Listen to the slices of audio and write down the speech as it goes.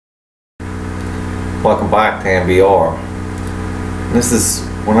Welcome back to MBR. This is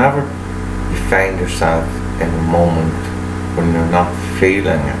whenever you find yourself in a moment when you're not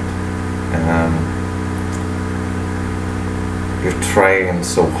feeling it, you're trying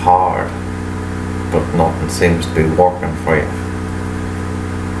so hard but nothing seems to be working for you.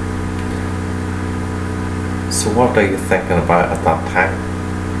 So what are you thinking about at that time?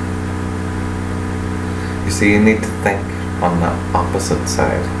 You see, you need to think on the opposite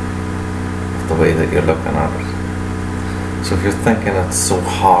side the way that you're looking at it. So if you're thinking it's so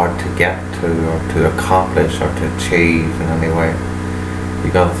hard to get to or to accomplish or to achieve in any way,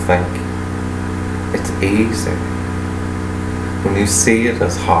 you gotta think it's easy. When you see it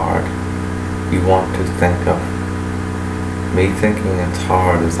as hard, you want to think of me thinking it's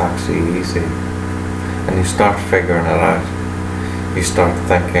hard is actually easy, and you start figuring it out. You start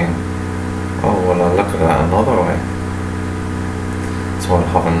thinking, oh well, I'll look at it another way, so I'll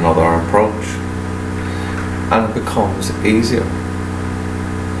have another approach. And it becomes easier.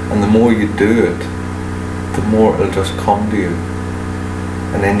 And the more you do it, the more it'll just come to you.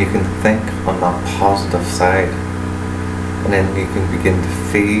 And then you can think on that positive side. And then you can begin to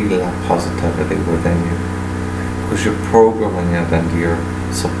feel that positivity within you. Because you're programming it into your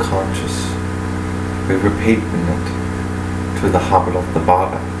subconscious. You're repeating it through the habit of the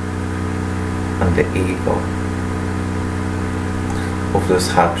body and the ego. Hope this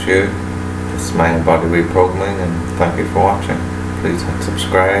helps you. This is Mind Body Reprogramming, and thank you for watching. Please hit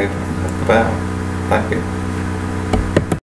subscribe and hit the bell. Thank you.